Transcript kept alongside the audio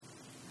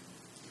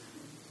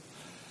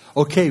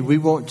Okay, we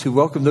want to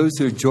welcome those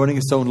who are joining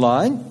us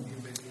online.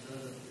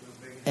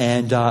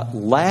 And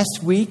last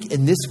week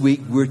and this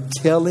week, we're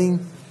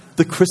telling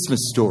the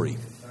Christmas story.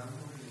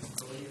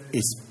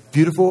 It's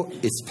beautiful.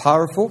 It's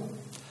powerful.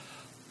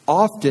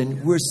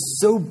 Often, we're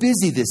so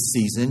busy this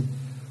season,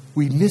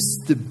 we miss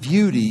the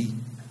beauty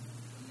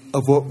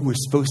of what we're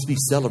supposed to be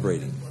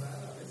celebrating.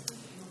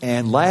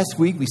 And last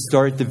week, we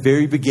started at the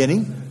very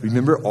beginning.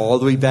 Remember, all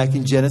the way back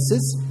in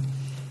Genesis?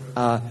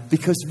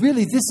 Because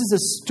really, this is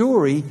a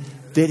story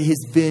that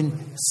has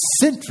been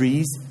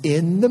centuries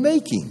in the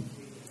making.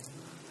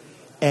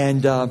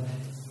 And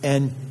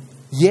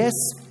yes,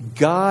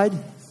 God,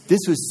 this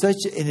was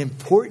such an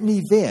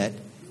important event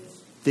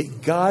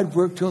that God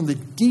worked on the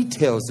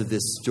details of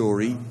this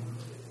story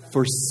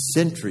for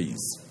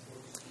centuries.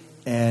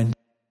 And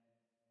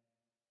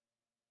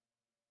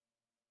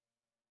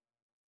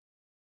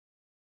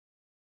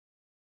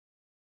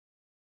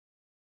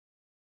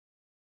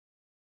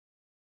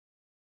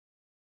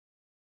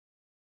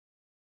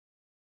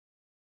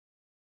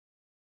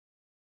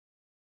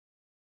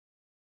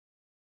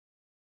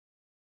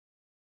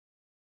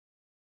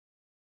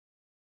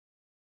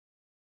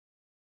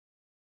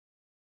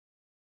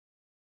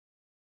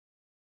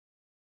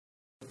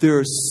there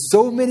are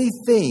so many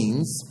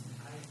things.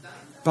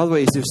 By the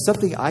way, is there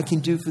something I can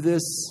do for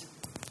this?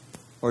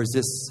 Or is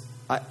this...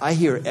 I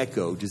hear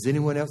echo. Does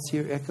anyone else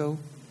hear echo?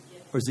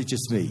 Or is it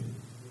just me?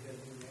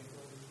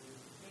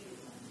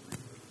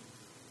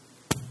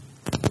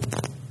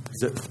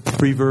 Is it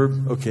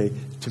reverb? Okay.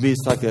 To me,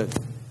 it's like a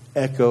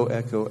echo,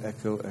 echo,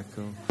 echo,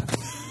 echo.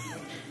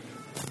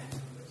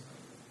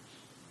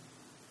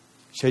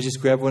 Should I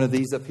just grab one of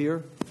these up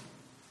here?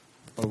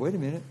 Oh, wait a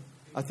minute.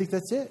 I think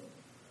that's it.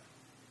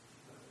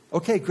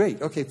 Okay, great.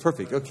 Okay,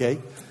 perfect. Okay.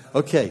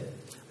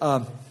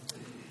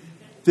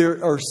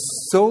 There are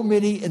so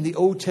many in the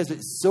Old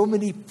Testament, so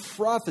many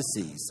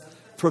prophecies,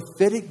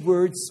 prophetic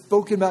words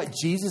spoken about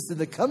Jesus and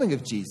the coming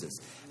of Jesus.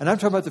 And I'm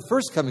talking about the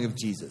first coming of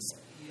Jesus.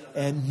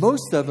 And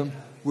most of them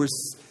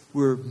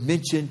were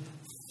mentioned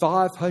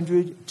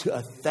 500 to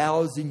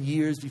 1,000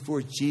 years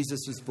before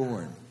Jesus was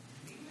born.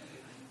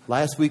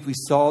 Last week we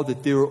saw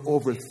that there were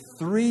over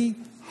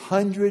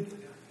 300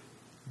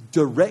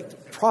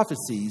 direct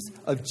prophecies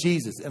of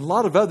Jesus. And a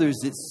lot of others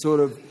that sort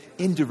of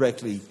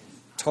indirectly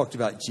talked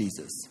about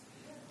Jesus.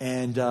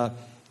 And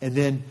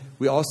then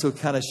we also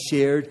kind of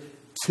shared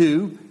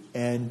two,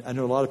 and I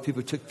know a lot of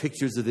people took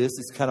pictures of this.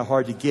 It's kind of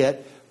hard to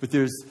get, but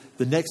there's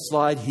the next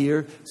slide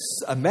here.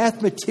 A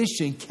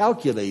mathematician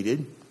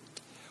calculated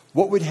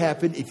what would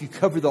happen if you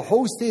covered the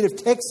whole state of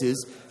Texas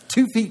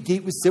 2 feet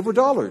deep with silver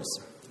dollars.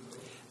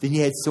 Then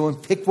you had someone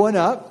pick one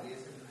up,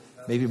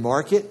 maybe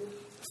mark it,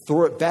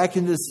 throw it back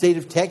into the state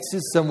of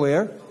Texas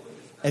somewhere,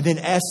 and then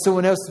ask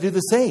someone else to do the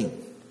same.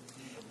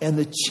 And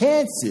the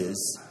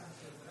chances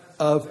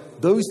of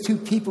those two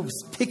people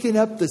picking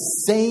up the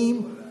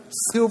same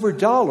silver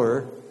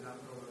dollar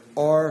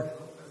are,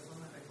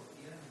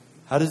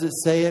 how does it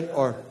say it?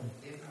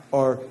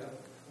 Are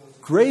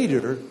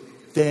greater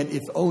than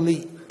if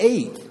only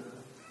 8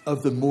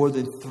 of the more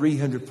than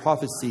 300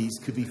 prophecies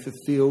could be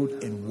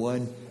fulfilled in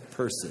one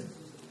person.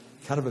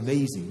 Kind of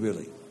amazing,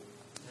 really.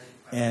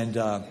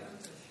 And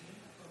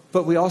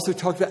but we also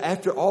talked about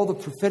after all the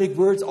prophetic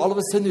words, all of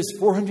a sudden there's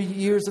 400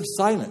 years of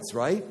silence,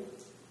 right?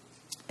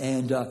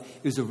 And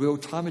it was a real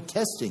time of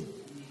testing.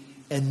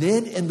 And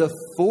then in the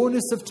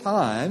fullness of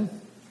time,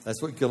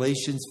 that's what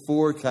Galatians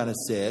 4 kind of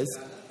says.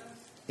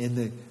 In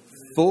the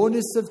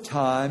fullness of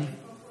time,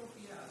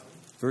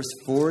 verse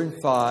 4 and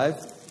 5,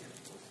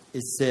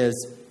 it says,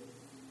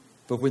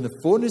 "But when the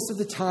fullness of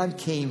the time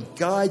came,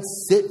 God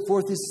sent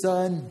forth His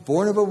Son,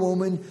 born of a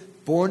woman,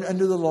 born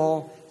under the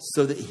law,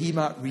 so that He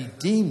might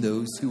redeem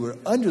those who were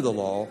under the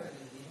law,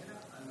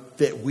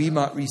 that we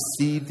might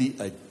receive the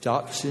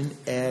adoption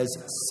as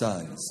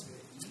sons."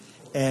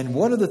 And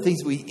one of the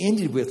things we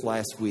ended with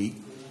last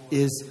week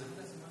is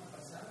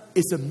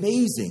it's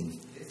amazing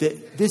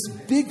that this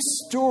big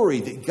story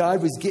that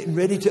God was getting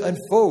ready to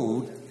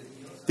unfold,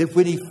 that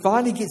when He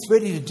finally gets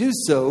ready to do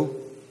so,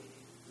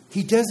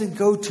 He doesn't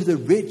go to the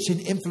rich and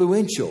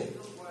influential.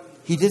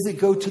 He doesn't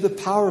go to the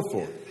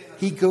powerful.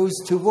 He goes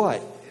to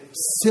what?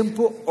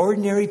 Simple,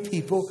 ordinary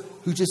people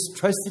who just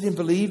trusted and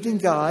believed in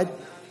God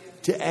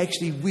to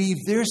actually weave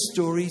their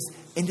stories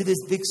into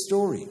this big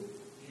story.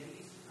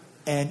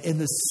 And in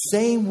the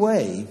same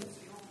way,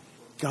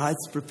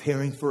 God's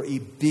preparing for a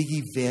big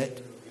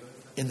event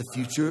in the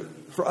future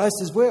for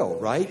us as well,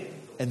 right?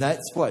 And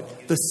that's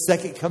what? The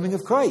second coming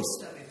of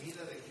Christ.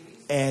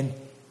 And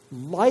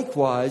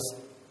likewise,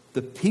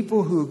 the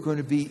people who are going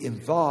to be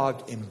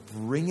involved in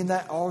bringing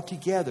that all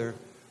together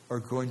are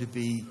going to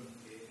be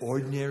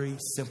ordinary,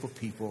 simple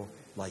people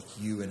like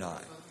you and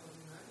I.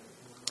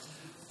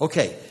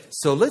 Okay,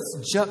 so let's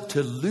jump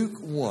to Luke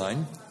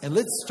 1, and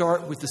let's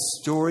start with the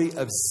story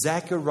of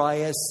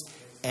Zacharias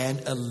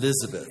and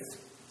Elizabeth.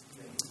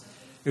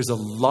 There's a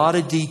lot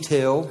of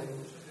detail.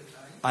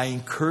 I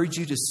encourage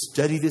you to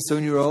study this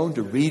on your own,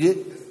 to read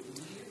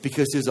it,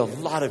 because there's a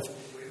lot of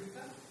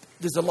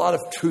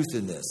truth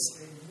in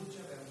this.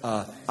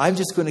 I'm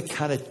just going to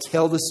kind of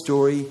tell the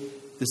story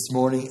this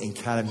morning and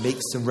kind of make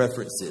some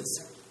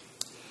references.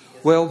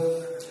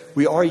 Well,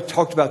 we already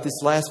talked about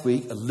this last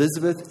week.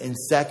 Elizabeth and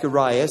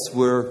Zacharias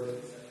were,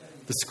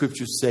 the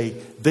scriptures say,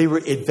 they were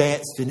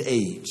advanced in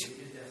age.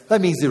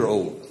 That means they were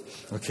old.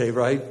 Okay,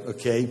 right?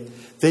 Okay.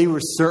 They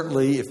were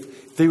certainly,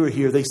 if they were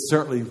here, they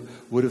certainly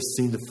would have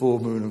seen the full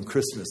moon on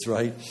Christmas,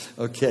 right?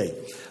 Okay.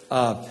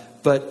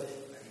 But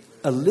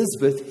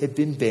Elizabeth had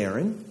been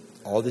barren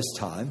all this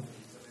time.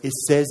 It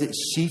says that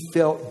she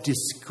felt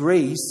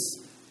disgrace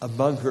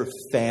among her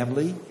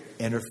family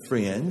and her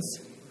friends.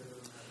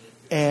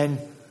 And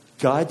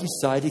God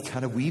decided to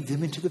kind of weave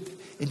them into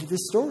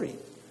this story.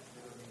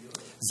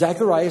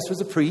 Zacharias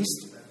was a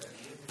priest.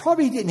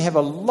 Probably didn't have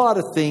a lot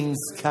of things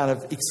kind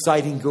of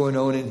exciting going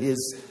on in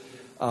his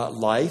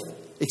life,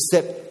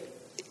 except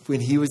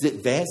when he was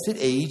advanced in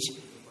age,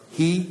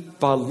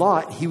 by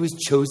lot, he was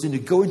chosen to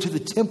go into the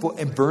temple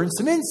and burn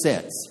some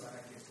incense.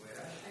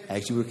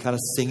 Actually, we're kind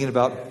of singing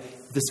about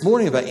this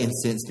morning about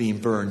incense being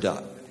burned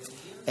up.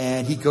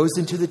 And he goes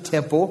into the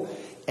temple,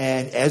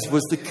 and as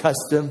was the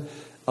custom,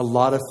 a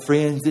lot of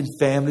friends and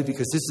family,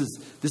 because this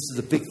is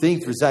a big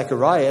thing for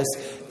Zacharias,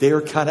 they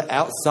were kind of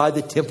outside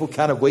the temple,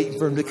 kind of waiting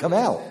for him to come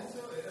out.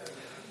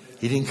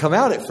 He didn't come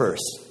out at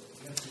first.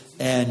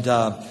 And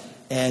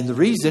the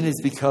reason is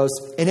because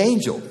an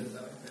angel.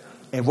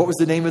 And what was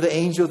the name of the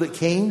angel that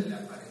came?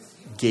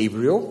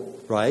 Gabriel,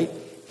 right?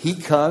 He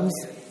comes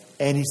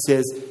and he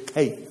says,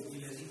 hey,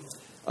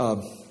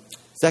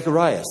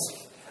 Zacharias,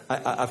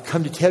 I've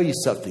come to tell you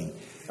something.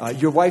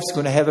 Your wife's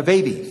going to have a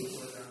baby.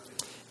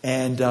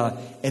 And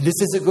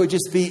this isn't going to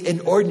just be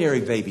an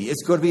ordinary baby.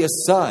 It's going to be a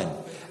son.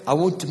 I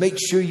want to make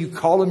sure you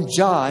call him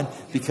John,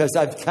 because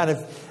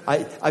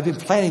I've been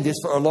planning this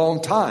for a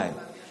long time.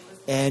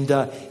 And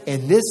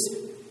this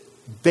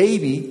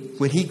baby,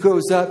 when he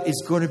grows up,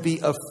 is going to be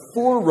a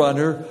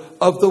forerunner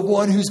of the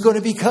one who's going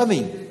to be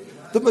coming,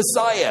 the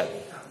Messiah.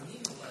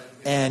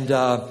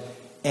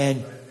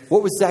 And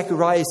what was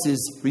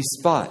Zacharias'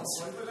 response?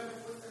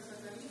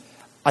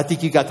 I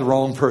think you got the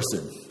wrong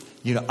person.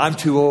 I'm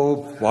too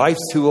old,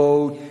 wife's too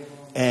old.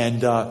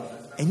 And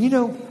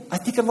I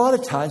think a lot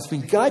of times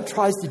when God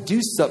tries to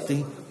do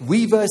something,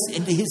 weave us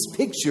into his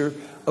picture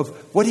of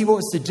what he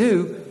wants to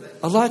do,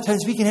 a lot of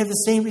times we can have the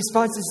same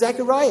response as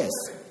Zacharias.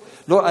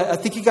 Lord, I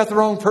think you got the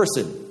wrong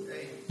person.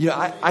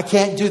 I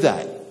can't do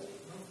that.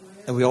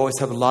 And we always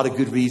have a lot of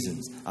good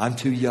reasons. I'm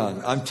too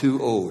young. I'm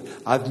too old.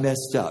 I've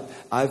messed up.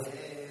 A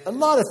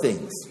lot of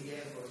things.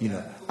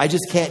 I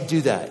just can't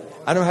do that.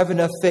 I don't have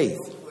enough faith.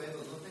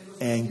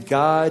 And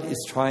God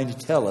is trying to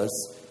tell us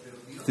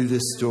through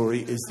this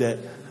story is that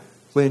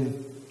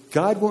when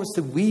God wants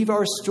to weave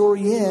our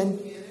story in,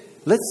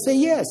 let's say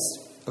yes.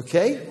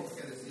 Okay?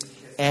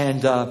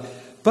 And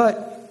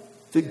but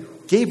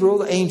Gabriel,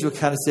 the angel,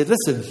 kind of said,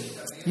 listen,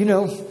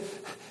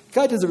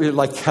 God doesn't really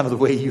like kind of the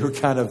way you're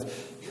kind of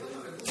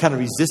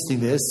resisting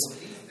this.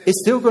 It's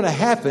still going to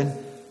happen,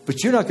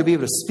 but you're not going to be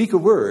able to speak a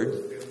word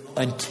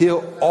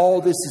until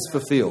all this is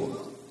fulfilled.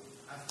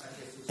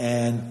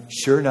 And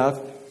sure enough,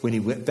 when he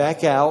went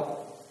back out,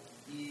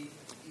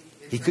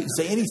 he couldn't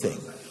say anything.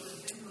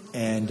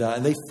 And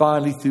they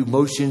finally, through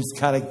motions,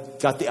 kind of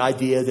got the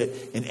idea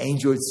that an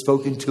angel had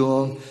spoken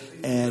to him.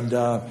 And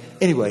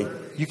anyway,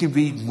 you can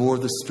read more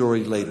of the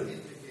story later.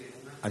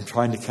 I'm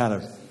trying to kind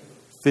of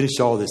finish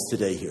all this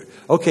today here.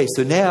 Okay,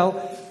 so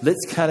now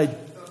let's kind of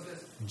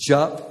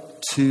jump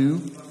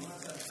to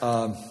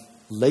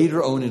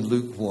later on in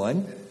Luke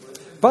 1.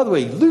 By the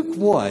way, Luke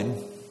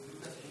 1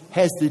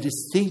 has the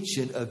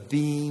distinction of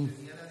being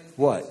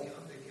what?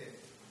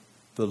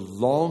 The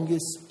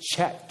longest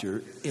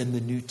chapter in the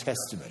New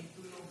Testament.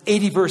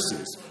 80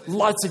 verses,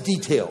 lots of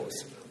details,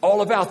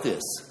 all about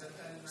this.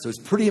 So it's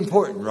pretty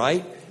important,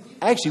 right?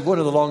 Actually, one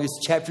of the longest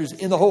chapters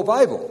in the whole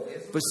Bible,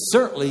 but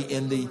certainly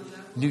in the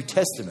New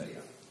Testament.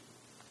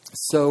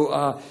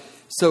 So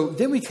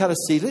then we kind of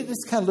see,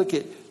 let's kind of look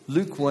at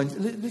Luke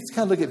 1. Let's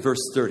kind of look at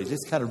verse 30.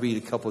 Let's kind of read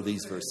a couple of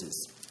these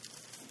verses.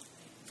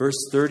 Verse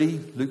 30,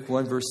 Luke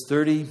 1, verse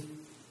 30.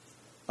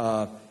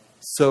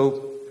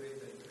 So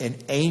an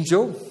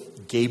angel,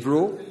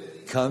 Gabriel,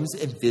 comes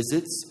and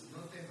visits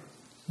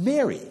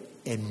Mary.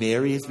 And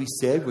Mary, as we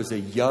said, was a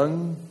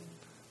young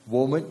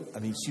woman. I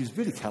mean, she was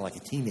really kind of like a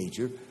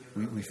teenager,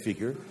 we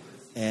figure.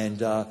 And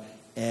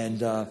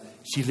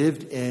she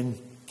lived in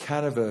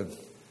kind of a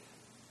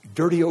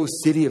dirty old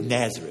city of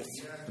Nazareth.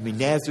 I mean,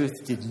 Nazareth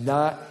did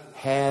not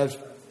have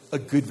a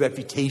good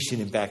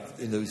reputation back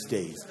in those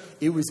days.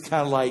 It was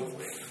kind of like,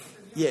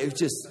 it was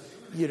just,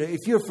 if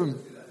you're from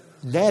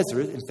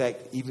Nazareth, in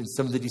fact, even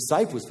some of the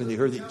disciples, when they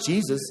heard that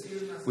Jesus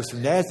was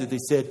from Nazareth, they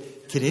said,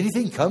 can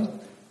anything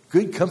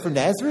good come from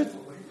Nazareth?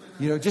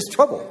 Just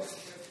trouble,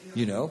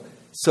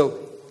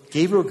 So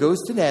Gabriel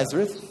goes to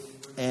Nazareth,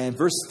 and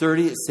verse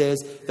 30, it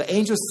says, the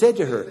angel said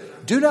to her,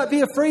 do not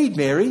be afraid,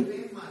 Mary.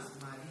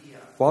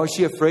 Why was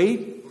she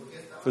afraid?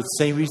 For the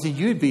same reason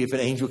you'd be if an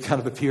angel kind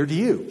of appeared to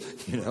you.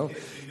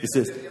 It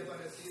says,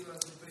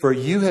 for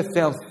you have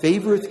found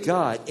favor with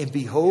God, and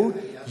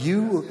behold,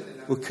 you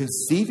will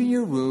conceive in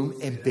your womb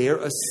and bear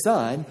a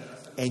son,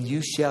 and you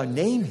shall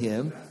name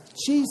him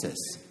Jesus.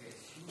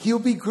 He'll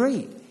be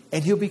great,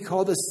 and he'll be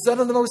called the Son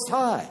of the Most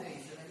High.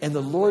 And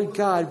the Lord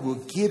God will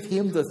give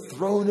him the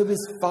throne of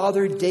his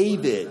father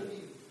David.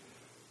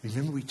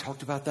 Remember, we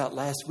talked about that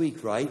last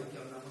week, right?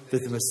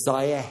 That the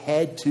Messiah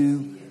had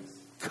to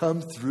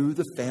come through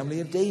the family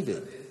of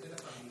David.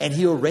 And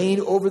he'll reign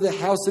over the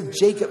house of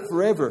Jacob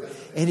forever,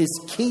 and his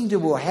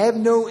kingdom will have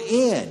no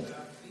end.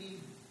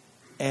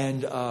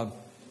 And,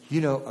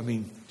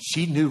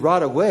 she knew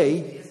right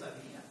away,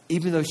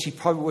 even though she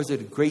probably wasn't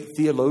a great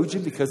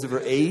theologian because of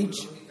her age,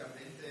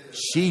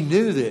 she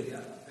knew that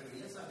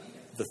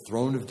the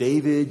throne of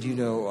David,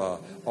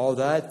 all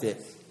that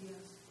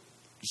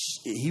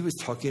he was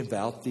talking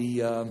about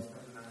the,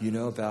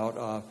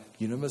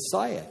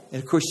 Messiah.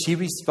 And of course she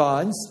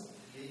responds,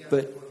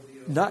 but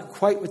not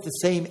quite with the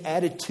same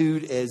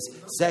attitude as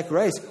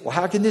Zacharias. Well,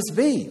 how can this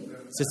be,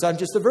 since I'm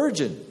just a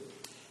virgin?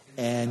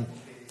 And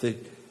the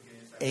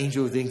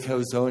angel then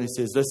goes on and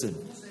says, listen,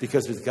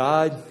 because with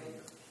God,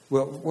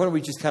 well, why don't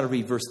we just kind of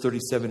read verse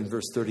 37 and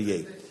verse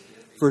 38.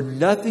 For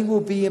nothing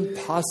will be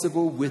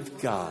impossible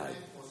with God.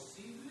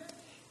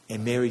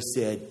 And Mary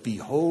said,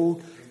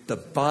 behold, the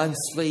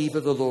bondslave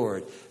of the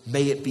Lord,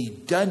 may it be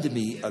done to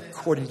me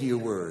according to your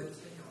word.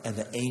 And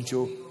the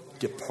angel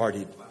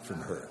departed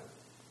from her.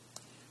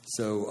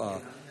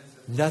 So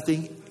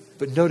nothing,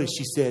 but notice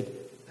she said,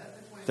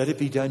 let it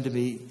be done to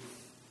me,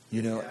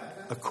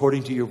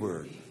 according to your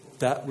word.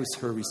 That was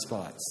her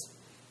response.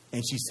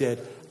 And she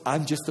said,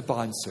 I'm just a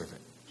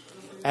bondservant.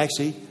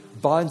 Actually,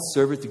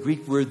 bondservant, the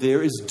Greek word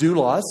there is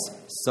doulos.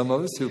 Some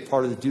of us who are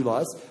part of the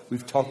doulos,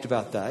 we've talked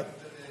about that.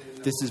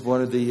 This is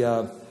one of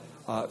the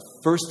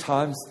first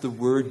times the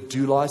word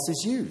doulos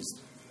is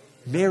used.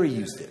 Mary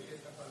used it.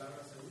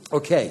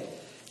 Okay.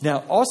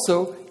 Now,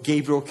 also,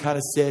 Gabriel kind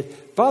of said,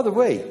 by the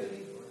way,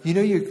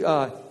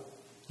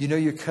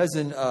 your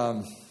cousin,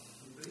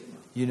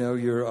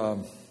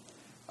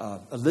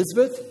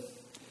 Elizabeth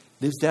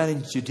lives down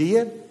in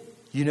Judea.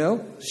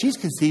 She's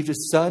conceived a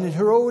son in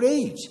her old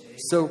age.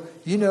 So,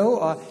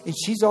 and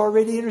she's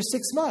already in her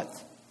 6th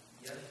month.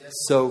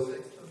 So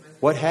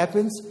what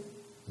happens?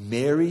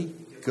 Mary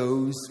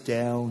goes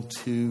down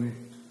to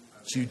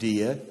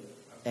Judea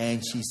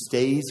and she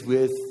stays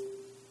with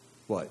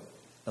what?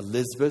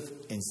 Elizabeth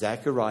and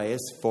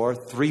Zacharias for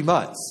 3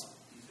 months.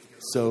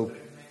 So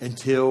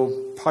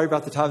until probably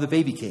about the time the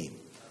baby came.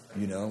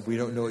 We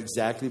don't know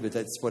exactly, but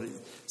that's what it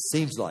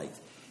seems like.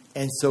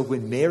 And so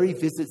when Mary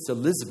visits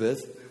Elizabeth,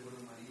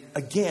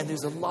 again,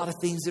 there's a lot of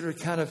things that are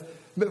kind of,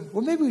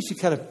 well, maybe we should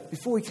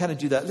before we kind of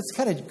do that, let's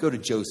kind of go to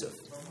Joseph.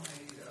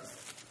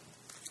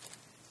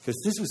 Because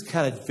this was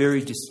kind of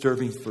very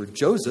disturbing for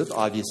Joseph,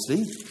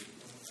 obviously,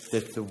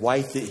 that the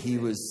wife that he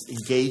was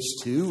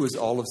engaged to was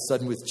all of a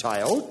sudden with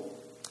child.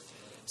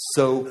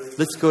 So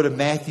let's go to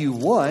Matthew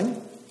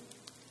 1.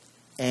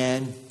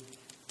 And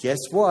guess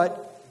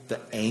what?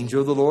 The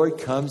angel of the Lord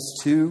comes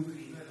to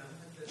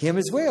him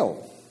as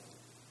well.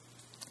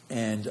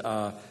 And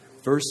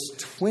verse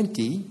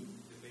 20,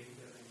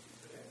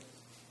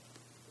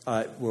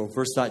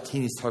 verse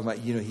 19 is talking about,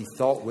 he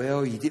thought,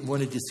 well, he didn't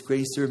want to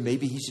disgrace her.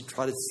 Maybe he should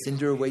try to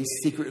send her away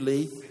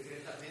secretly.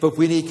 But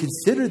when he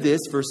considered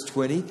this, verse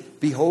 20,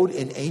 behold,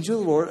 an angel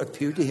of the Lord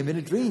appeared to him in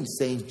a dream,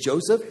 saying,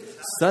 Joseph,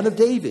 son of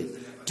David,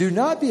 do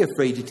not be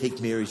afraid to take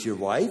Mary as your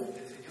wife,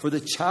 for the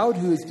child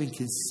who has been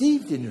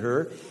conceived in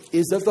her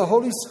is of the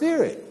Holy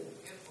Spirit.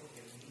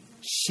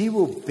 She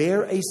will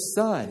bear a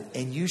son,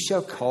 and you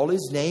shall call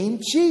his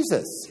name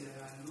Jesus.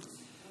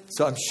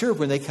 So I'm sure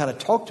when they kind of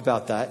talked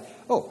about that,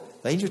 oh,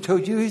 the angel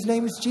told you his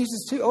name is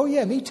Jesus too? Oh,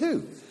 yeah, me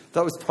too.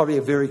 That was probably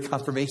a very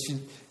confirming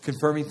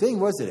thing,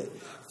 wasn't it?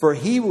 For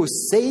he will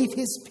save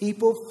his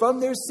people from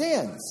their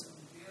sins.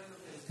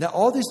 Now,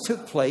 all this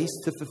took place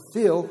to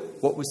fulfill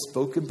what was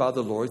spoken by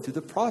the Lord through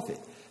the prophet.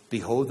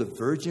 Behold, the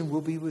virgin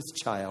will be with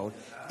child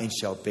and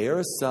shall bear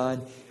a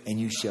son, and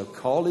you shall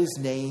call his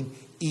name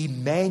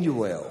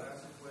Emmanuel,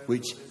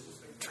 which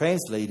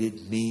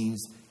translated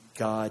means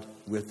God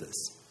with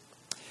us.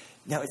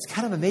 Now, it's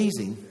kind of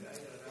amazing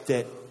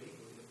that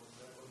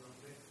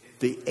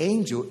the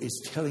angel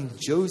is telling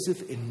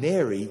Joseph and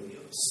Mary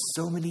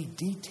so many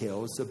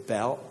details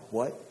about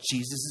what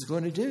Jesus is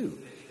going to do.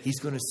 He's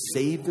going to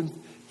save them,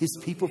 his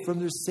people from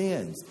their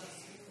sins.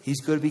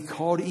 He's going to be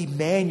called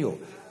Emmanuel.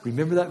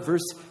 Remember that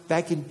verse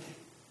back in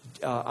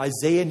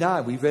Isaiah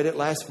 9? We read it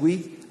last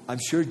week. I'm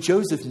sure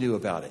Joseph knew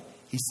about it.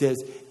 He says,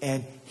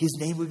 and his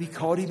name would be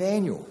called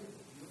Emmanuel.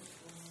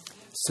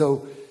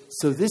 So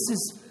this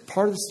is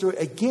part of the story.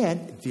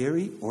 Again,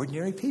 very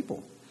ordinary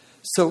people.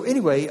 So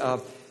anyway,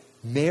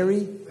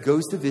 Mary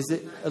goes to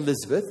visit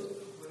Elizabeth.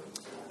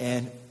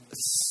 And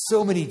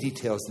so many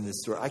details in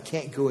this story. I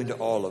can't go into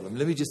all of them.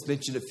 Let me just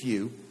mention a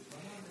few.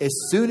 As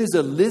soon as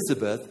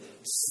Elizabeth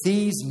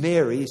sees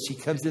Mary as she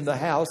comes in the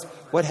house,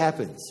 what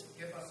happens?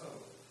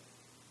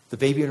 The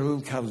baby in her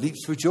womb kind of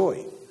leaps for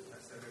joy.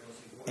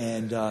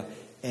 And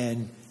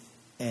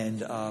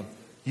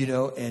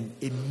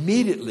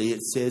immediately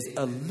it says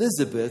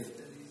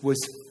Elizabeth was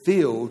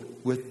filled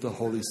with the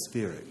Holy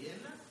Spirit.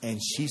 And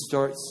she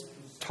starts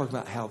talking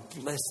about how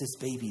blessed this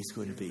baby is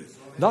going to be.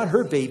 Not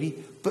her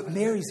baby, but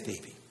Mary's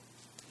baby.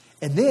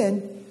 And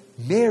then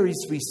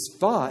Mary's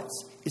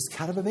response is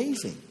kind of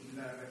amazing.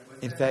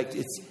 In fact,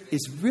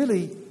 it's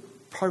really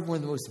probably one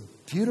of the most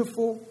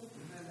beautiful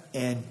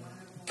and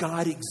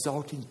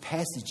God-exalting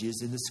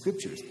passages in the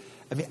Scriptures.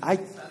 I mean, I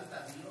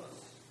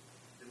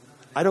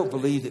don't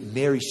believe that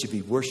Mary should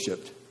be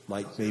worshipped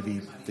like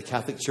maybe the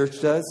Catholic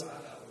Church does,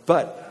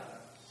 but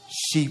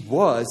she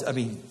was. I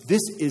mean,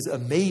 this is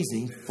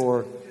amazing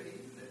for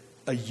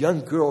a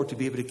young girl to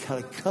be able to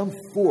kind of come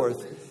forth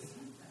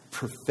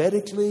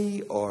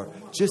prophetically or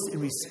just in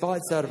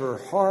response out of her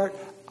heart.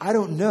 I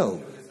don't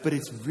know, but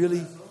it's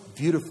really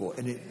beautiful,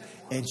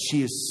 and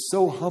she is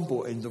so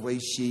humble in the way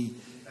she,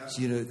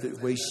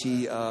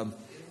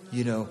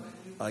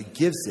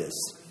 gives this,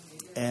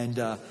 and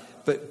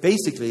but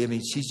basically, I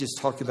mean, she's just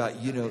talking about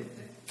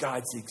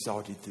God's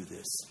exalted through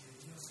this,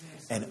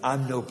 and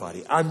I'm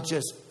nobody. I'm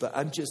just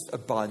a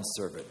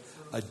bondservant,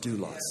 a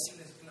doulos.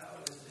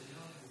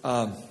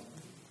 And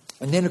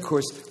then, of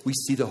course, we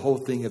see the whole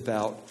thing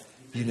about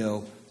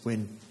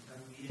when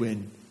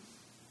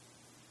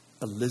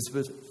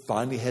Elizabeth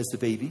finally has the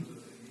baby.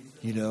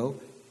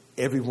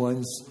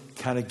 Everyone's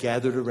kind of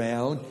gathered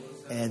around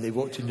and they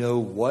want to know,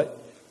 what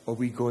are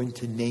we going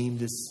to name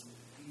this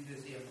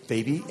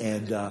baby?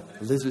 And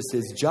Elizabeth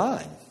says,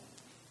 John.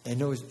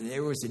 And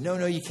everyone said,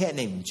 no, you can't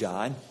name him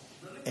John.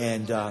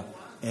 And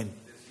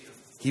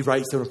he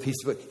writes on a piece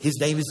of paper, his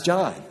name is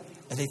John.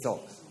 And they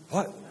thought,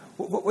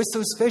 what's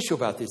so special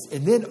about this?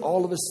 And then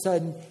all of a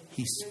sudden,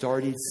 he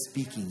started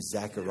speaking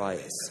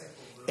Zacharias.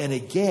 And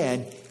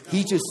again,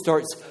 he just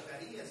starts,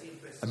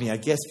 I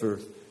guess for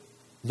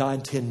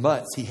 9-10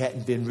 months, he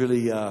hadn't been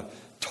really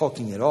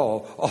talking at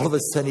all. All of a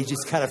sudden, he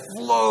just kind of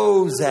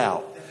flows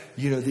out.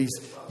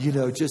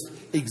 Just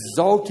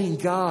exalting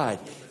God,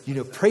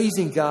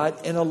 praising God.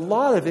 And a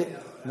lot of it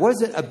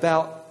wasn't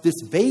about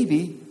this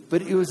baby,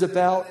 but it was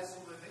about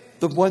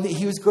the one that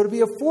he was going to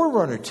be a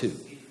forerunner to.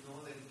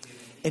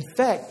 In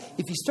fact,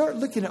 if you start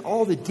looking at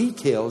all the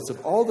details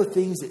of all the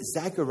things that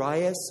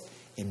Zacharias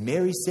and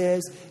Mary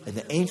says, and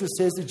the angel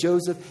says to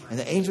Joseph, and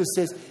the angel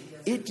says,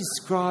 it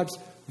describes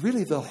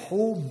really the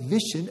whole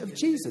mission of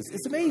Jesus.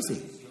 It's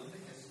amazing.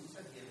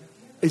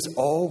 It's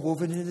all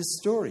woven into this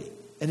story.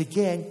 And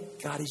again,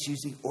 God is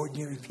using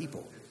ordinary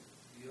people.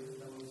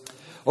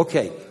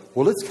 Okay,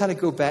 well, let's kind of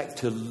go back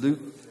to Luke.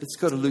 Let's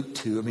go to Luke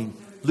 2. I mean,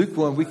 Luke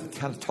 1, we could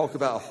kind of talk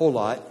about a whole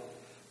lot.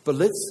 But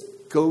let's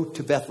go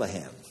to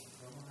Bethlehem.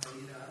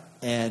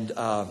 And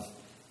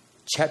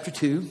chapter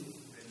 2.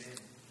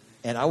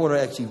 And I want to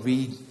actually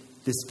read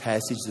this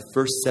passage, the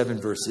first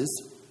 7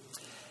 verses.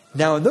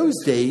 Now, in those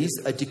days,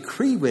 a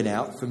decree went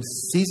out from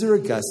Caesar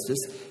Augustus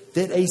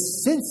that a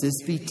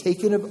census be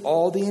taken of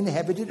all the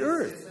inhabited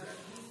earth.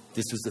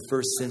 This was the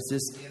first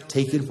census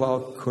taken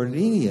while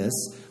Quirinius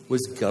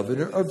was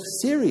governor of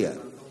Syria.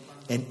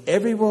 And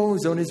everyone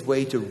was on his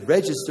way to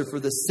register for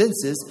the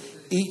census,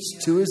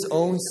 each to his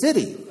own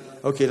city.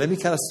 Okay, let me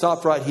kind of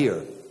stop right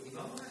here.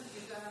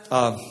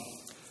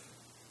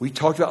 We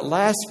talked about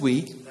last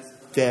week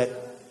that,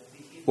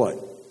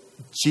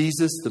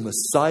 Jesus, the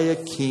Messiah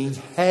King,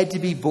 had to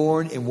be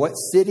born in what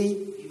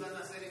city?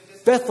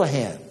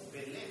 Bethlehem.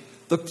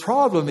 The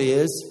problem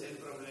is,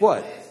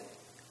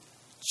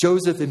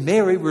 Joseph and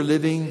Mary were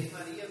living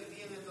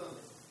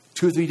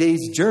 2 or 3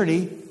 days'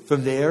 journey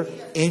from there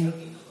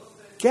in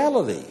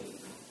Galilee.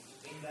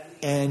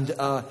 And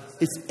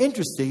it's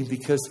interesting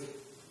because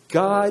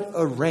God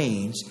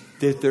arranged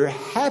that there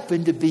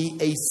happened to be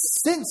a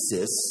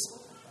census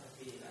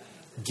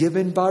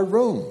given by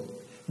Rome.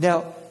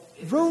 Now,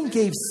 Rome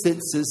gave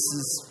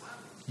censuses,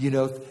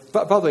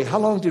 by the way, how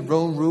long did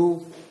Rome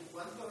rule?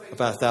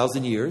 About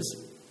 1,000 years,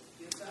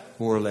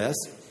 more or less.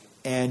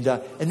 And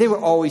they were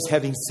always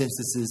having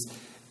censuses,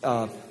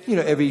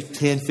 every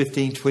 10,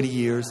 15, 20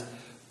 years.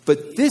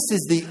 But this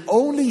is the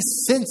only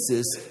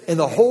census in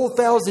the whole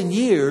 1,000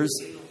 years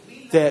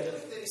that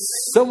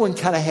someone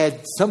kind of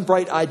had some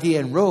bright idea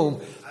in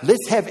Rome.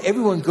 Let's have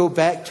everyone go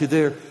back to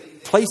their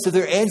place of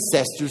their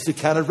ancestors to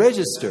kind of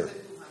register.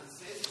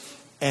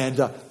 And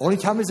only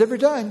time it's ever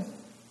done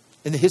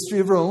in the history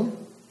of Rome.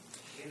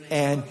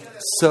 And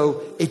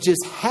so it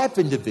just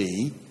happened to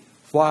be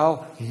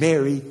while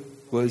Mary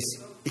was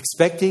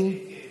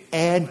expecting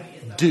and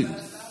due.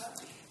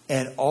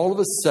 And all of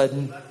a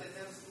sudden,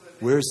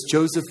 where's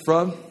Joseph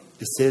from?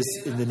 It says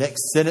in the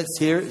next sentence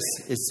here,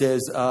 it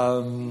says,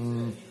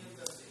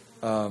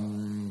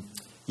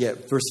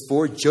 verse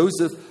 4,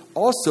 Joseph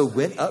also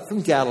went up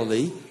from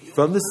Galilee,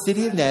 from the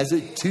city of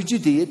Nazareth to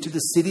Judea, to the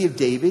city of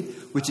David,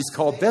 which is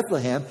called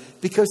Bethlehem,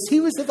 because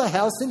he was of the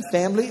house and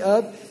family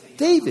of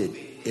David,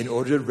 in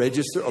order to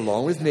register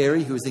along with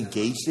Mary, who was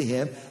engaged to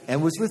him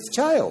and was with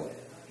child.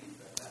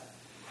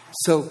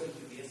 So,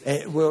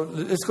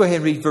 let's go ahead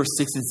and read verse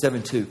 6 and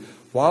 7 too.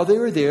 While they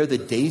were there, the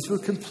days were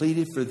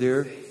completed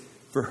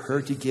for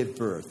her to give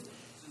birth.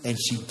 And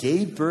she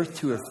gave birth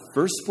to her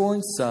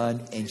firstborn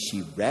son, and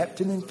she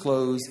wrapped him in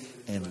clothes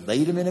and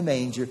laid him in a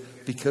manger,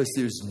 because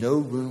there's no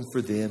room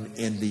for them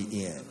in the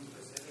inn.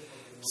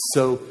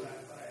 So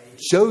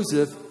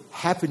Joseph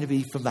happened to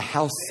be from the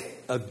house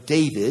of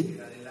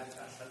David,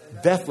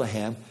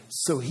 Bethlehem,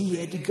 so he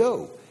had to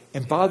go.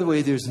 And by the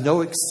way, there's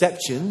no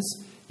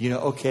exceptions.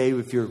 Okay,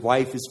 if your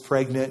wife is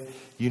pregnant,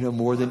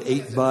 more than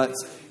 8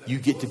 months, you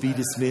get to be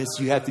dismissed.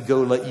 You have to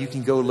go. You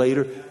can go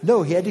later.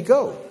 No, he had to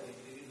go.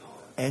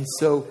 And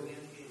so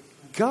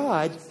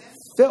God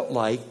felt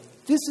like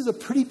this is a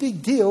pretty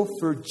big deal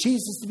for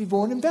Jesus to be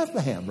born in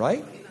Bethlehem,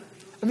 right?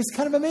 I mean, it's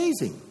kind of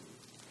amazing.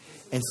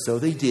 And so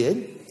they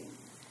did.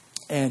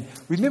 And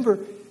remember,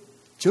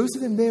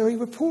 Joseph and Mary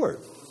were poor,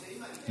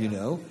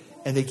 and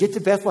they get to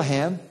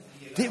Bethlehem,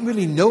 didn't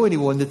really know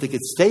anyone that they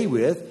could stay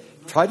with,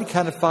 tried to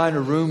kind of find a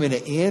room in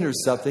an inn or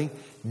something,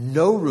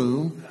 no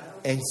room.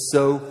 And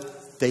so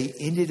they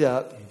ended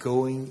up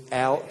going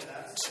out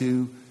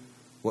to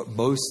what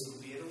most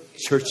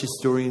church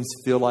historians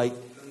feel like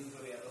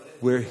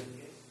where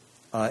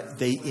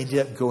they ended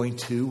up going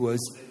to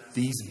was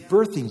these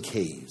birthing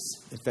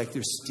caves. In fact,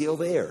 they're still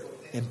there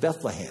in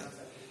Bethlehem.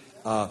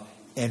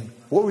 And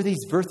what were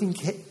these birthing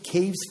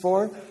caves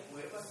for?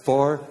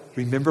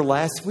 Remember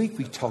last week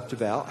we talked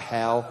about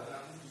how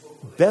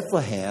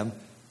Bethlehem,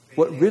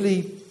 what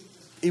really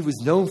it was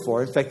known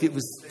for, in fact, it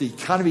was the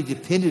economy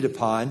depended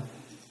upon,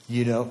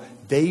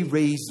 they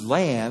raised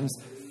lambs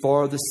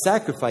for the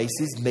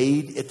sacrifices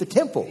made at the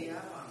temple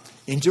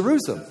in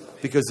Jerusalem,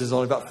 because it's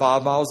only about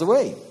 5 miles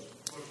away.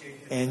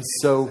 And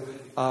so,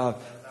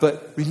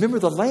 but remember,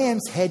 the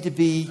lambs had to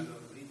be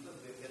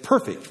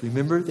perfect.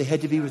 Remember, they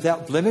had to be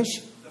without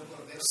blemish.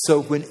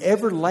 So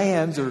whenever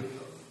lambs are,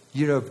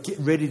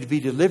 getting ready to be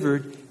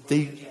delivered,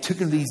 they took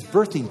them to these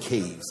birthing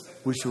caves,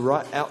 which were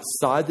right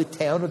outside the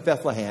town of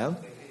Bethlehem.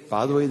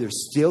 By the way, they're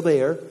still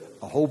there,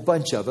 a whole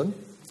bunch of them.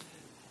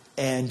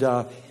 And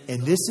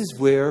this is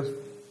where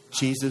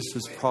Jesus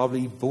was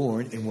probably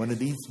born, in one of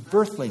these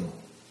birthing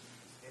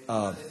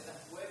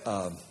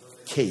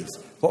caves.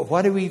 But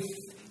why do we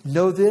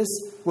know this?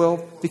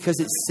 Well, because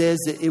it says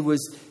that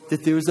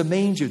there was a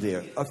manger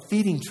there, a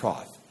feeding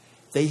trough.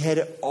 They had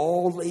it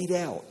all laid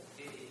out.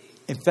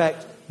 In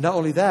fact, not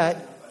only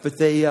that, but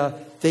they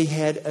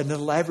had an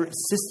elaborate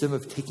system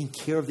of taking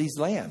care of these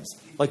lambs.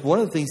 Like, one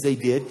of the things they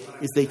did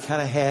is they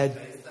kind of had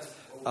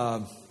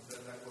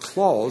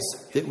claws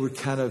that were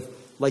kind of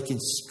like in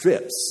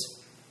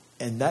strips,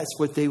 and that's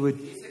what they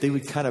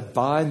would kind of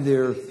bind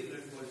the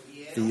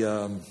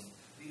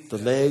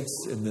legs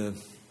and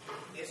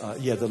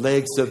the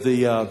legs of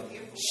the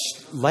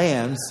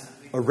lambs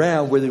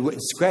around where they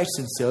wouldn't scratch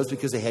themselves,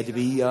 because they had to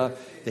be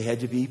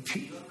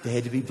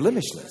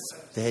blemishless.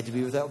 They had to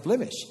be without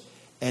blemish.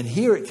 And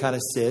here it kind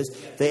of says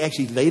they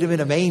actually laid them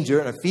in a manger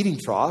and a feeding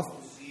trough,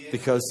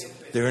 because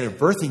they're in a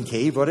birthing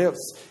cave. What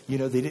else? They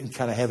didn't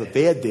kind of have a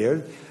bed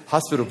there,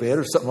 hospital bed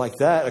or something like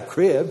that, a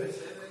crib.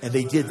 And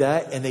they did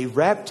that, and they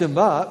wrapped them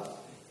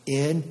up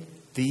in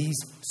these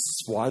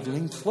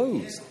swaddling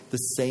clothes, the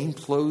same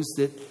clothes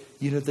that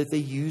they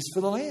used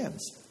for the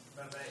lambs.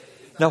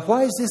 Now,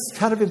 why is this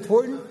kind of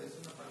important?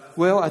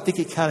 Well, I think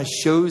it kind of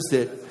shows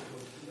that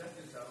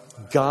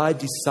God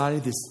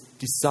decided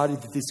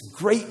that this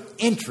great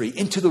entry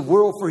into the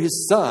world for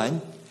his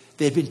son,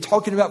 they had been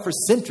talking about for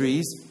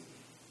centuries,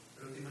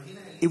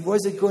 it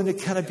wasn't going to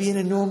kind of be in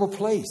a normal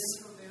place.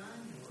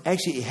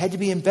 Actually, it had to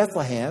be in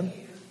Bethlehem,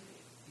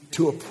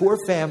 to a poor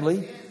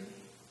family,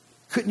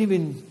 couldn't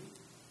even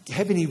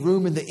have any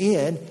room in the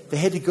inn. They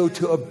had to go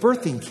to a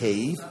birthing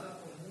cave.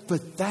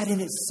 But that in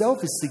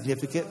itself is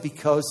significant,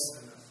 because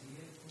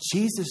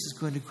Jesus is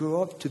going to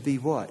grow up to be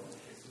what?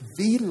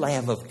 The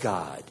Lamb of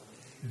God.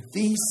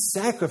 The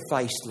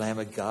sacrificed Lamb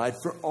of God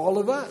for all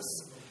of us.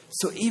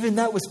 So even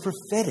that was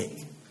prophetic.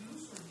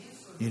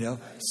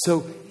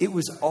 So it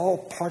was all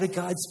part of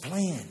God's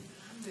plan.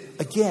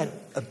 Again,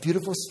 a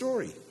beautiful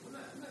story.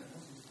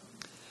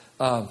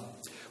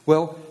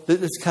 Well,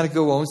 let's kind of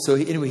go on. So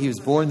anyway, he was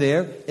born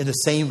there in the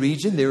same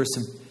region. There were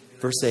some,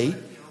 verse 8,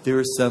 there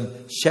were some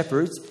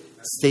shepherds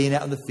staying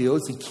out in the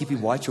fields and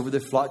keeping watch over their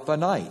flock by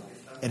night.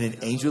 And an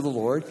angel of the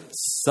Lord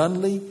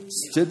suddenly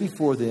stood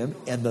before them,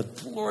 and the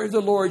glory of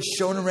the Lord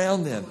shone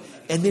around them,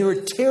 and they were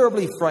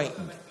terribly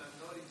frightened.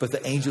 But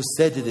the angel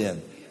said to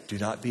them, "Do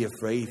not be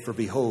afraid, for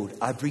behold,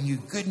 I bring you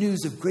good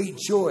news of great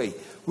joy,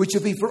 which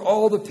will be for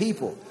all the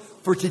people.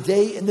 For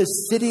today in the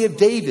city of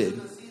David,"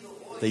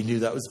 they knew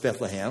that was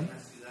Bethlehem,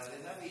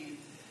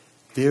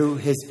 "there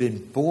has been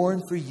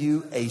born for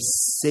you a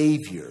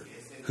Savior,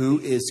 who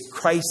is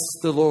Christ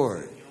the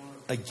Lord."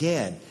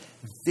 Again,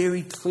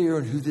 very clear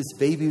on who this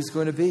baby is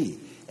going to be.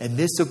 "And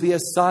this will be a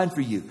sign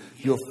for you.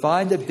 You'll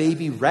find a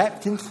baby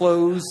wrapped in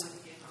clothes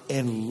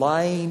and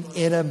lying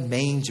in a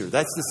manger."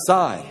 That's the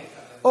sign.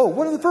 Oh,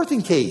 one of the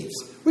birthing caves.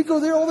 We go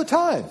there all the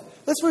time.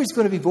 That's where he's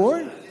going to be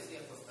born.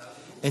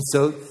 And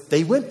so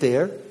they went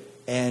there,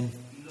 and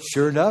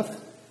sure enough,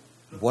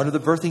 one of the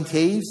birthing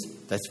caves,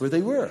 that's where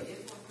they were.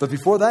 But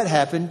before that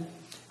happened,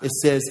 it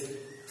says,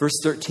 verse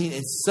 13,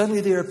 "And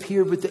suddenly there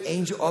appeared with the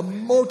angel a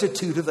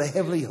multitude of the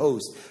heavenly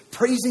host,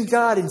 praising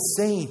God and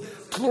saying,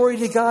 'Glory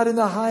to God in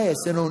the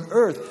highest, and on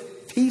earth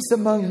peace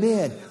among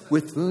men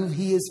with whom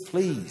he is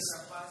pleased.'"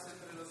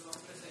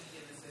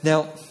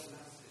 Now,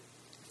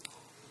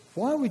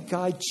 why would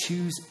God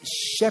choose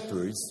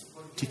shepherds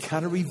to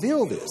kind of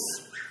reveal this?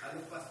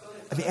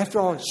 I mean, after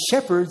all,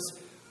 shepherds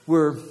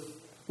were,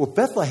 well,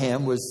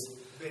 Bethlehem was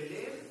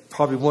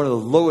probably one of the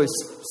lowest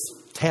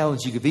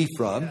towns you could be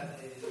from.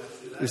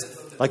 It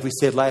was, like we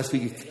said last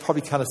week,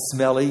 probably kind of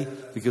smelly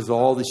because of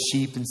all the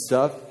sheep and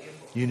stuff,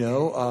 you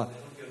know.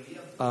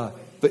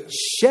 But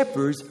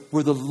shepherds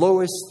were the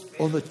lowest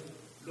on the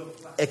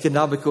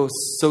economical,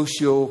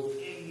 social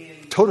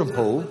totem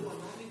pole.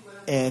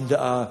 And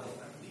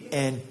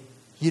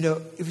you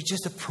know, it was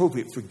just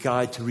appropriate for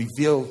God to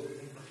reveal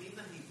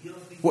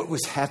what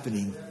was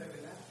happening,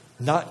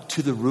 not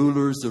to the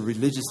rulers or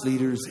religious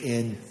leaders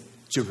in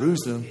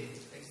Jerusalem,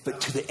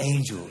 but to the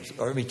angels,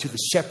 to the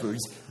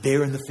shepherds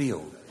there in the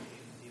field.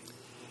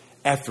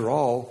 After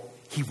all,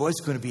 he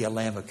was going to be a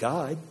Lamb of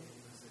God.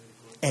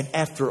 And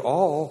after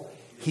all,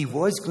 he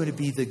was going to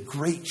be the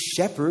great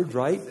shepherd,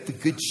 right? The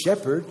good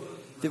shepherd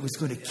that was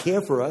going to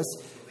care for us.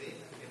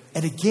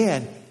 And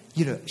again,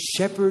 you know,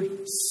 shepherd,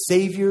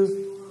 savior,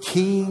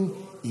 king,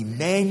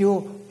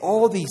 Emmanuel,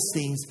 all these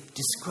things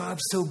describe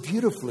so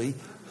beautifully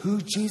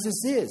who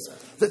Jesus is.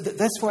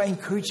 That's why I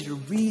encourage you to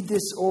read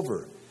this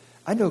over.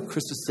 I know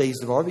Christmas Day is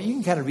tomorrow, but you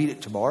can kind of read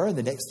it tomorrow and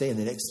the next day and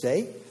the next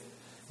day,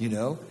 you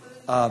know.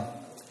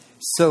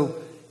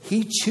 So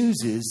he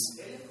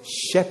chooses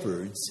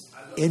shepherds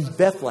in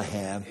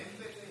Bethlehem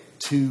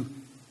to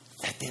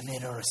let them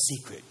in on a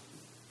secret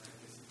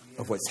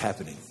of what's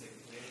happening.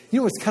 You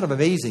know what's kind of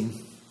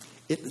amazing?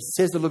 It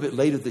says a little bit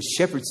later the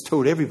shepherds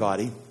told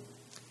everybody,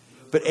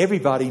 but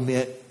everybody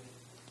meant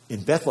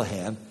in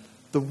Bethlehem.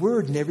 The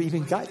word never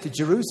even got to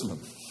Jerusalem.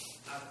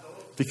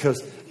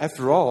 Because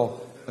after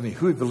all, I mean,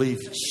 who would believe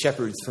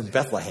shepherds from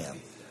Bethlehem?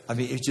 I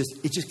mean, it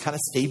just kind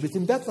of stayed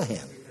within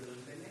Bethlehem.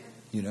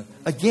 You know,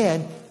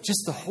 again,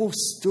 just the whole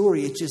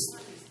story, it just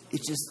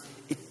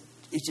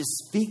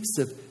speaks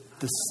of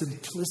the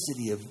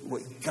simplicity of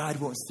what God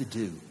wants to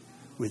do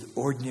with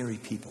ordinary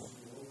people.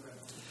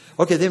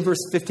 Okay, then verse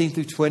 15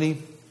 through 20,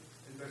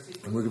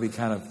 and we're going to be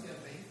kind of,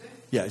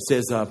 it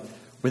says,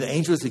 when the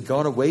angels had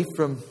gone away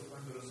from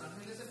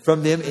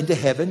them into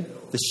heaven,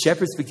 the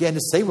shepherds began to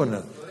say to one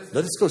another,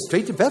 let us go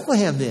straight to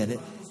Bethlehem then,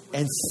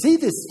 and see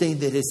this thing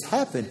that has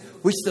happened,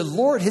 which the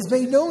Lord has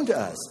made known to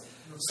us.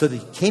 So they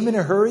came in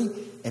a hurry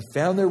and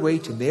found their way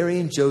to Mary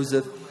and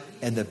Joseph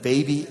and the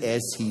baby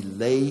as he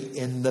lay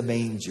in the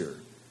manger,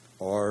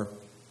 or,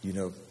 you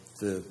know,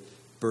 the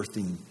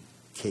birthing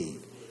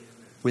cave.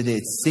 When they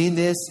had seen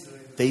this,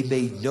 they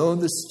made known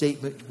the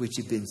statement which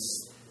had been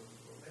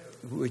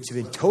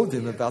told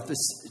them about this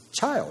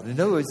child. In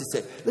other words, they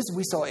said, listen,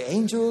 we saw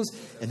angels,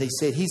 and they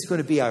said he's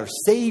going to be our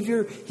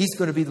Savior. He's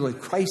going to be the one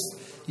Christ,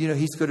 you know,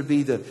 he's going to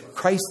be the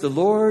Christ the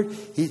Lord.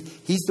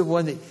 He's the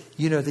one that,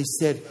 you know, they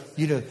said,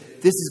 you know,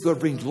 this is going to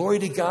bring glory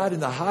to God in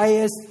the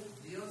highest.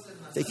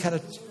 They kind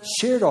of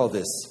shared all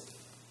this.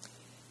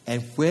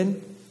 And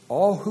when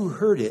all who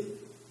heard it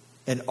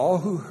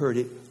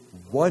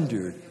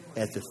wondered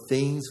at the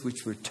things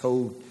which were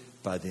told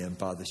by them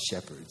by the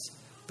shepherds.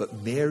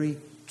 But Mary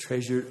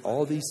treasured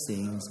all these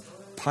things,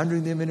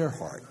 pondering them in her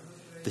heart.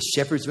 The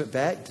shepherds went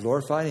back,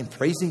 glorifying and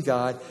praising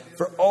God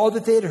for all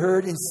that they had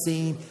heard and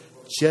seen,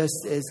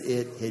 just as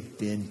it had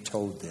been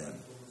told them.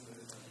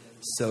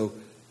 So,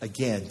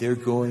 again, they're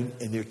going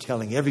and they're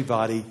telling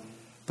everybody,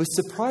 but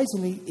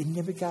surprisingly, it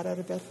never got out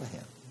of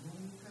Bethlehem.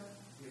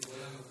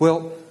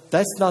 Well,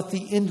 that's not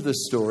the end of the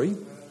story,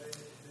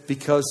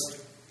 because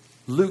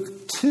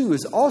Luke 2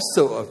 is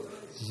also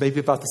maybe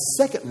about the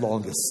second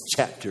longest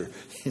chapter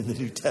in the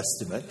New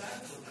Testament.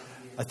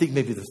 I think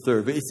maybe the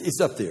third, but it's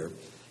up there.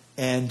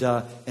 And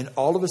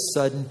all of a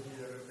sudden,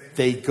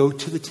 they go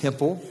to the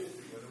temple,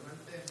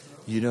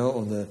 you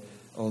know,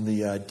 on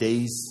the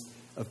days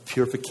of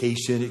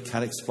purification. It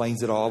kind of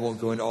explains it all. I won't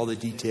go into all the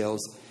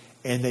details.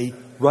 And they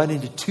run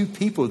into two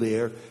people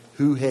there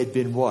who had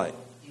been what?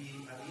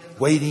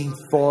 Waiting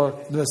for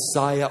the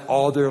Messiah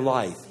all their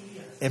life.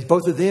 And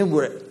both of them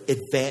were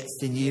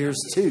advanced in years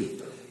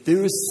too.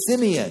 There was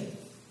Simeon.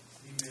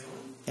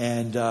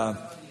 And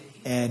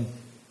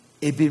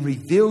it had been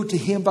revealed to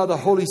him by the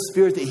Holy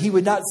Spirit that he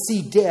would not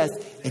see death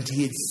until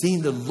he had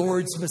seen the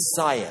Lord's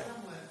Messiah.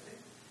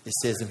 It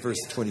says in verse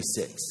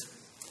 26.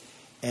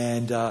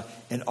 And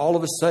all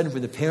of a sudden,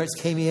 when the parents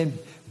came in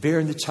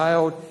bearing the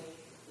child,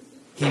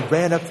 he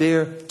ran up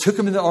there, took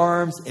him in the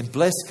arms, and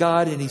blessed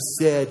God. And he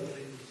said,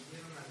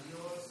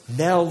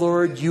 now,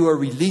 Lord, you are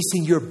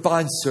releasing your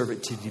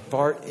bondservant to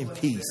depart in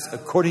peace,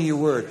 according to your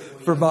word.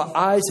 For my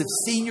eyes have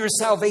seen your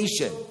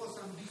salvation,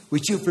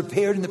 which you have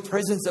prepared in the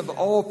presence of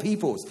all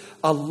peoples,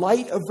 a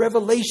light of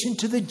revelation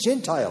to the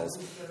Gentiles,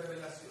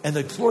 and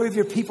the glory of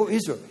your people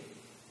Israel.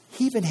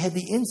 He even had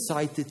the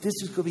insight that this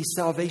was going to be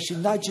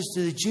salvation, not just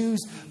to the Jews,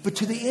 but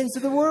to the ends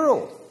of the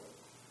world.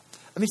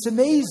 I mean, it's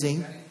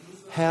amazing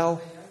how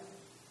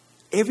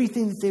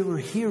everything that they were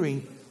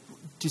hearing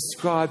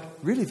described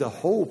really the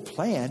whole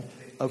plan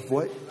of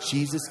what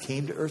Jesus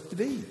came to earth to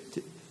be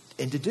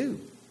and to do.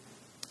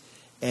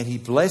 And he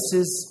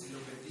blesses,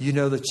 you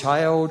know, the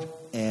child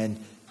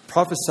and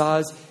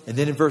prophesies. And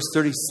then in verse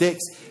 36,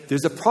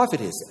 there's a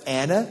prophetess,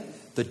 Anna,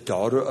 the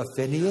daughter of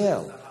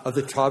Phanuel of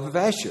the tribe of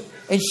Asher.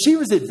 And she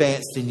was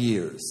advanced in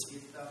years.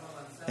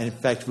 And in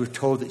fact, we're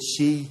told that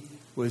she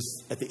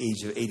was at the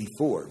age of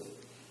 84.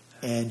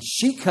 And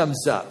she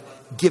comes up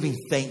giving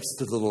thanks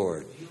to the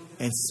Lord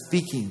and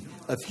speaking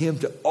of him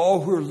to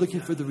all who are looking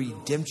for the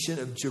redemption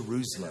of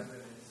Jerusalem.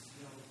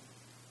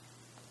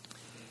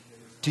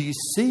 Do you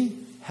see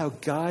how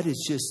God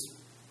is just,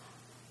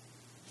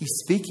 he's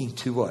speaking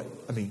to what?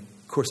 I mean,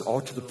 of course, all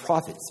to the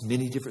prophets,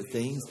 many different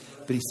things.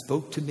 But he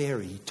spoke to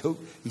Mary.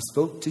 He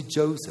spoke to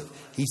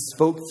Joseph. He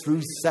spoke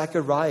through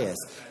Zacharias.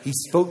 He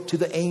spoke to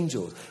the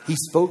angels. He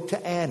spoke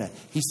to Anna.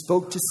 He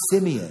spoke to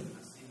Simeon.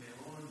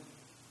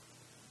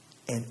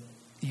 And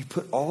you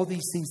put all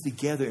these things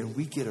together and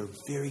we get a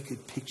very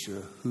good picture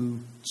of who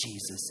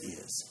Jesus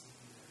is.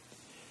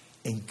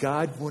 And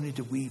God wanted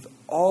to weave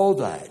all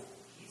that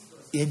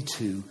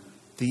into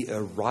the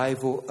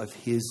arrival of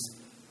his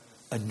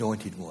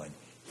anointed one,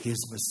 his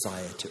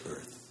Messiah to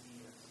earth.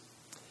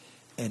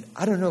 And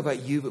I don't know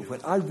about you, but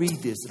when I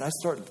read this and I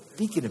start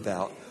thinking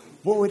about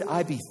what would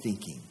I be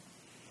thinking?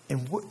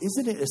 And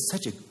isn't it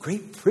such a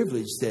great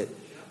privilege that,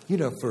 you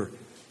know, for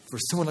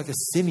someone like a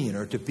Simeon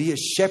or to be a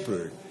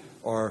shepherd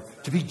or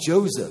to be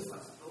Joseph.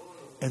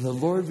 And the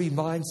Lord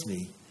reminds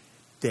me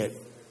that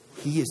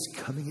he is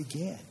coming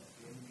again.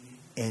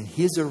 And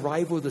his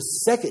arrival the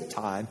second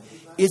time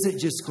isn't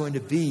just going to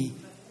be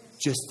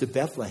just to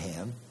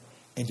Bethlehem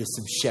and to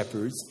some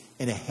shepherds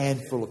and a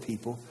handful of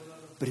people,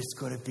 but it's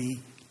going to be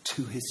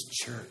to his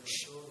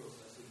church.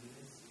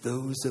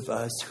 Those of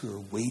us who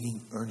are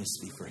waiting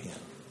earnestly for him.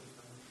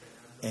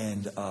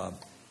 And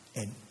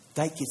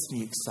that gets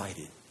me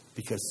excited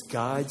because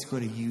God's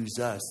going to use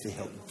us to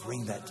help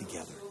bring that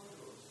together.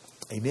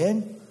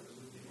 Amen?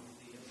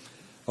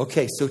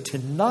 Okay, so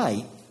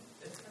tonight,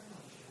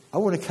 I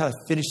want to kind of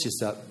finish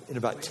this up in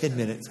about 10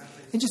 minutes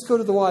and just go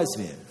to the wise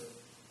men.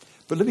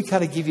 But let me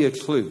kind of give you a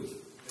clue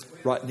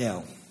right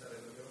now.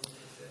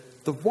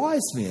 The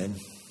wise men,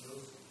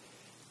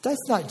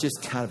 that's not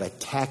just kind of a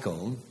tack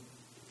on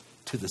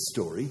to the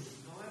story.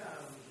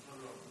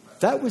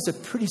 That was a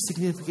pretty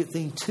significant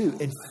thing too.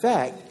 In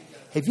fact,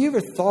 have you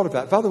ever thought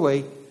about, by the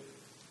way,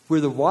 were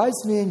the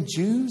wise men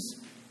Jews?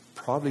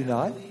 Probably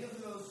not.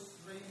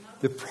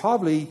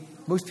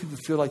 Most people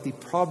feel like they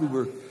probably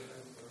were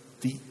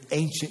the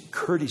ancient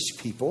Kurdish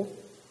people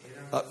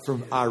up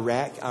from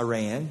Iraq,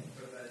 Iran,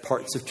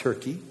 parts of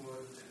Turkey.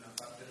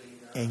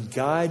 And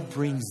God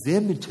brings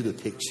them into the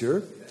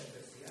picture.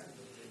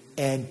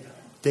 And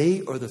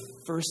they are the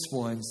first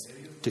ones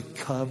to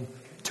come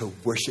to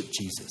worship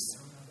Jesus.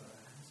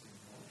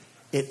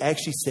 It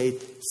actually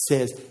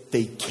says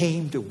they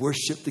came to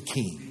worship the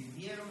King.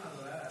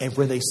 And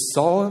when they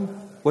saw him,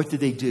 what did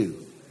they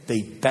do?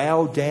 They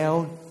bowed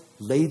down,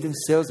 laid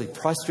themselves, they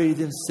prostrated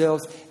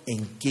themselves,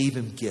 and gave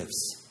him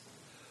gifts.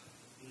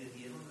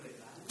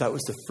 That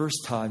was the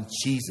first time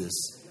Jesus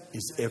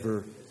is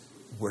ever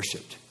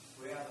worshipped.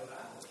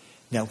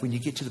 Now, when you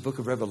get to the book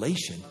of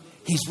Revelation,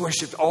 he's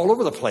worshipped all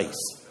over the place.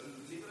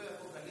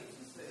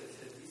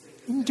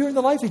 During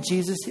the life of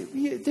Jesus,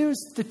 there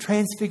was the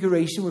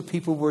transfiguration where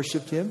people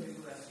worshipped him.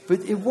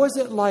 But it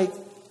wasn't like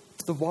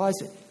the wise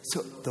men.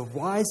 So the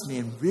wise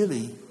men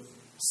really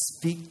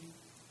speak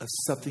of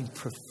something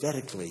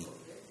prophetically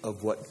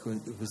of what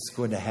was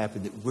going to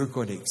happen, that we're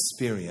going to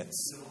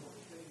experience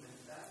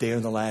there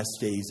in the last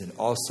days, and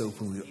also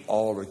when we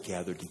all are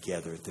gathered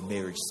together at the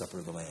marriage supper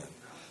of the Lamb.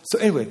 So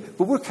anyway,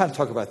 but we'll kind of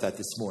talk about that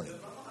this morning.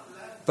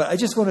 But I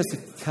just want us to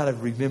kind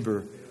of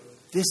remember,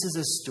 this is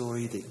a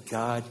story that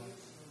God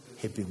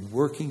had been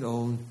working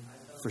on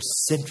for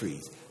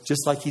centuries,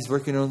 just like he's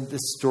working on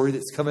this story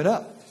that's coming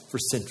up for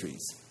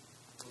centuries.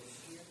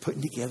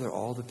 Putting together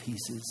all the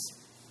pieces,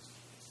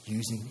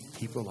 using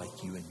people like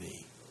you and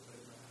me.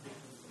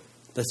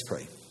 Let's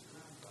pray.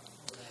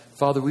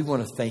 Father, we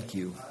want to thank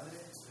you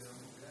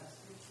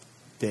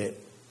that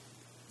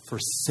for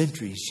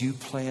centuries you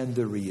planned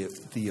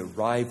the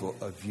arrival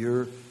of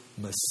your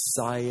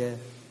Messiah,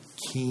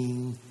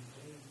 King,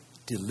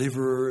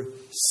 Deliverer,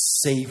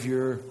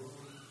 Savior.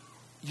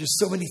 Just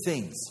so many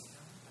things.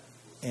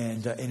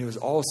 And it was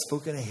all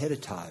spoken ahead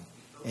of time.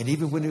 And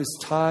even when it was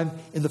time,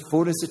 in the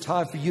fullness of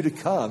time for you to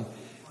come,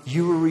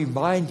 you were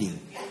reminding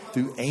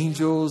through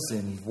angels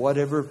and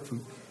whatever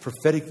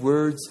prophetic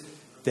words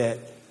that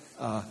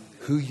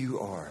who you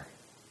are.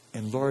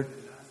 And Lord,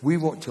 we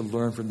want to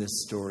learn from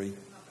this story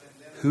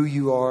who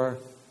you are,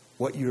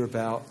 what you're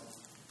about.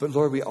 But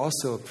Lord, we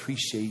also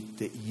appreciate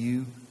that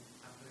you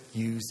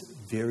use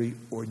very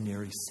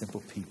ordinary,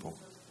 simple people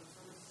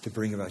to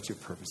bring about your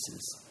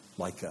purposes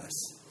like us.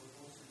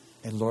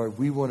 And Lord,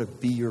 we want to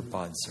be your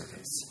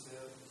bondservants,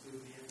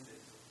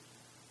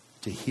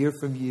 to hear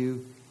from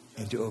you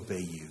and to obey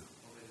you,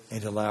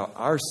 and allow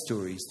our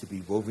stories to be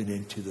woven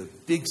into the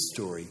big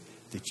story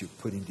that you're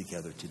putting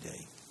together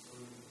today.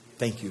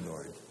 Thank you,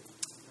 Lord.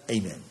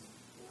 Amen.